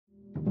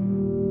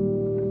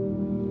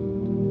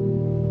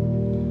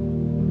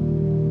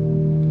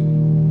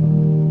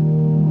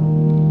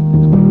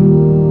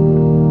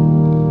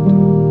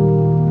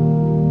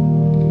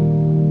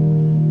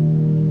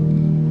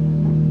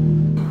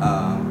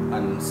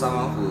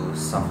someone who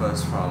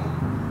suffers from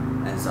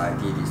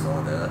anxiety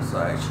disorder, so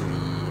I actually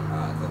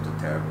go to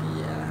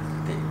therapy and I have to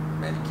take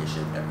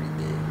medication every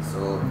day.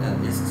 So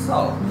it's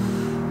sort of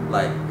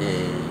like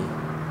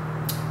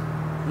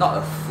not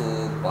a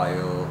full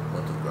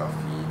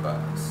bio-autography, but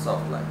sort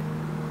of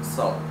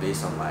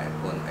based on my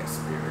own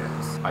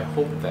experience. I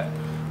hope that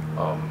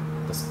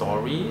the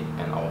story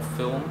and our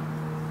film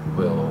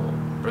will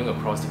bring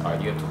across the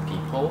idea to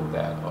people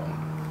that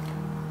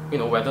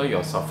whether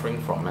you're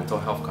suffering from mental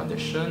health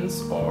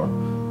conditions or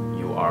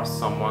you are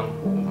someone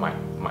who might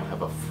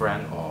have a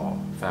friend or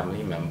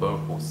family member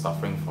who's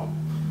suffering from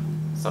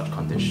such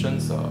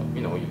conditions,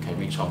 you can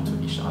reach out to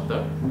each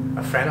other.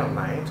 A friend of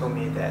mine told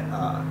me that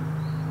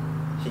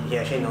he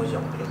actually knows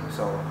Yongbin,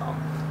 so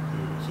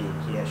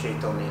he actually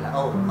told me like,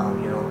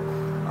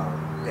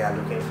 they are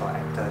looking for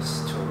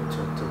actors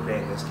to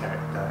play this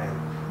character, and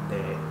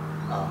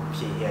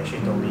he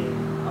actually told me,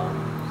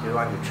 do you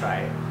want to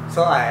try?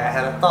 So I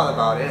had a thought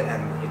about it,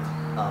 and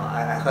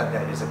I heard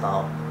that it's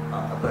about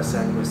a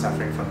person who's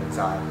suffering from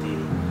anxiety,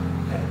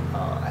 and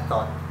I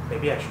thought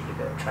maybe I should give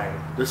it a try.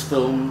 This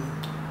film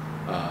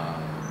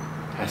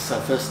has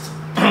surfaced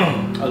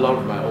a lot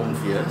of my own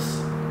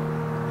fears,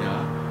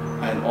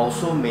 and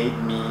also made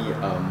me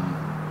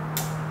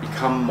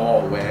become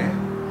more aware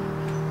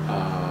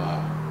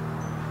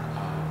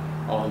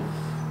of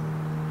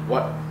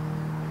what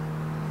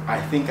I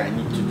think I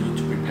need to do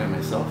to prepare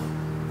myself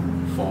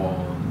for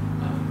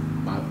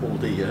my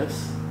older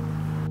years.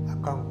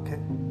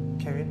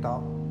 Can we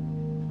talk?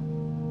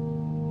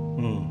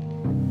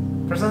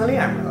 Personally,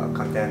 I'm a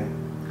content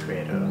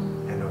creator,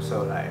 and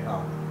also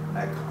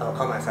I'll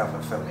call myself a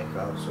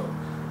filmmaker. So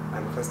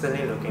I'm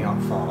constantly looking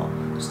out for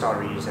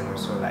stories, and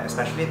also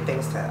especially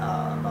things that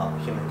are about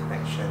human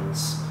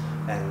connections.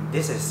 And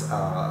this is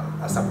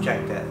a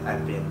subject that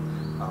I've been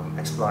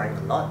exploring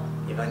a lot,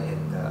 even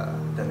in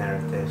the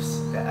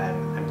narratives that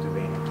I'm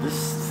doing.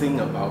 This thing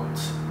about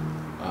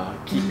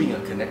keeping a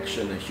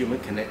connection, a human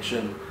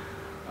connection,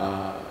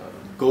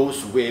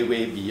 goes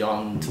way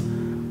beyond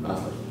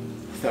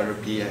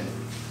therapy and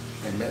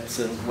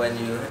medicine. When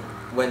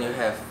you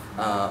have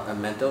a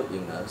mental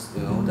illness,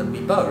 the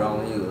people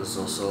around you is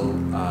also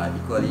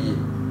equally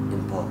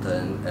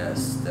important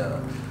as the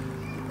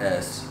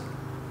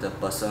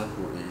person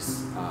who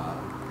is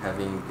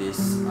having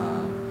this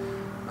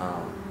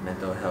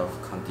mental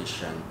health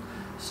condition.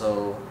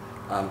 So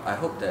I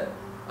hope that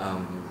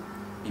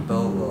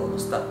people will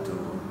start to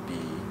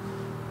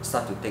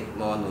take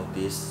more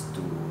notice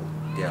to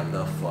their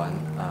loved one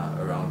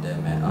around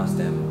them and ask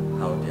them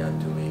how they are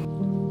doing.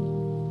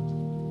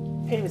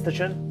 Hey, Mr.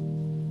 Chen.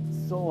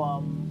 So,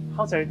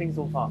 how's everything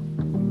so far?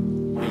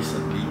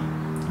 Recently,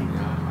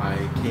 I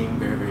came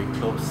very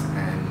close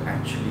and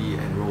actually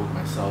enrolled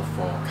myself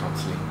for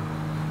counseling.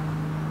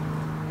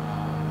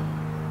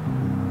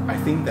 I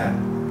think that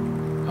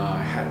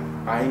had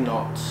I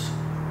not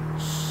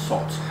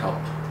sought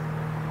help,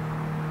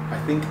 I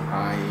think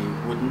I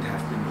wouldn't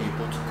have been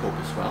able to cope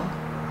as well.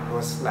 It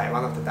was like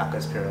one of the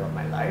darkest periods of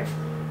my life,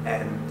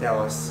 and there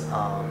was,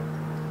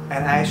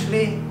 and I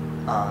actually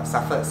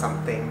suffered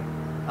something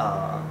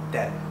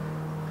that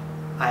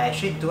I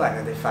actually do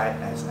identify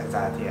as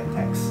anxiety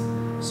attacks.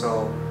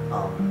 So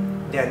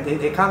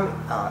they come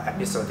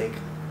episodic,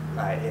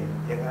 like in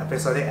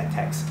episodic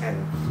attacks,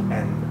 and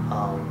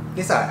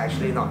these are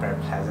actually not very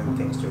pleasant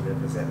things to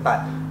revisit.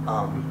 But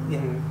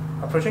in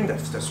approaching the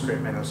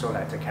script and also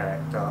the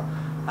character,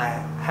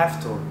 I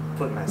have to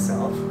put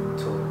myself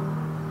to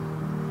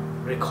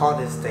recall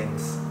these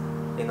things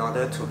in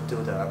order to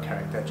do the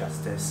character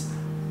justice.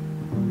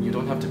 You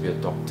don't have to be a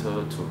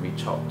doctor to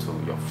reach out to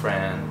your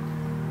friend,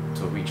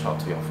 to reach out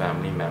to your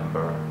family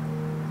member.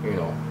 It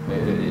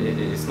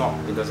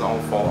doesn't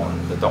all fall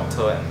on the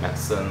doctor and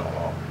medicine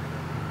or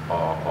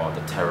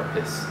the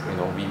therapist.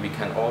 We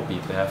can all be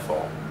there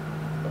for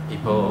the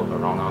people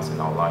around us in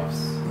our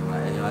lives.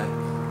 Anyone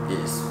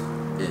is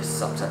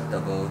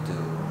susceptible to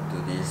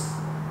these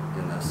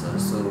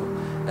illnesses. So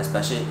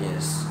especially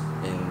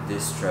in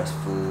this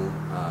stressful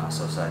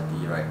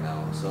society right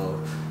now. So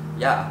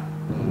yeah,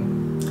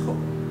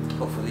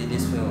 hopefully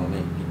this film will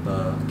make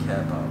people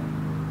care about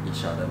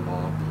each other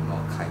more, be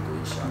more kind to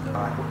each other.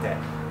 I hope that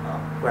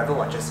whoever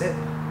watches it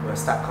will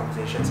start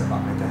conversations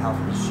about mental health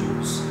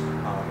issues.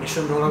 It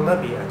should no longer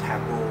be a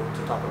taboo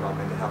to talk about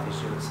mental health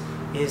issues.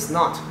 It is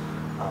not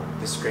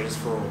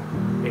disgraceful,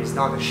 it is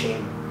not a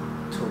shame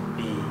to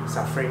be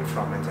suffering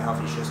from mental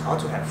health issues or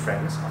to have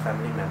friends or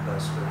family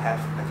members who have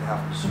mental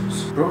health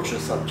issues. Broach the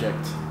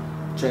subject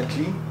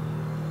gently,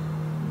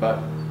 but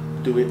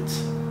do it.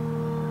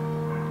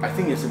 I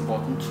think it's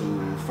important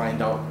to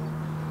find out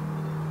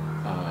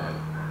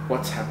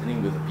what's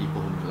happening with the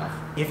people whom you love.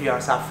 If you are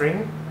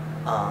suffering,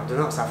 do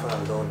not suffer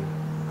alone.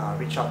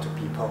 Reach out to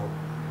people.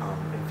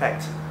 In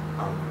fact,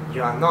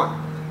 you are not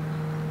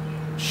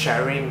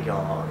sharing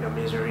your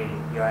misery.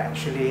 You are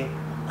actually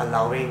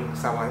allowing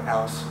someone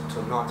else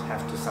to not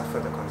have to suffer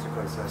the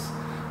consequences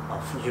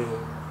of you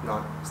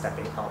not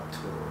stepping out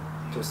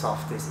to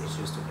solve these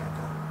issues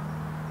together.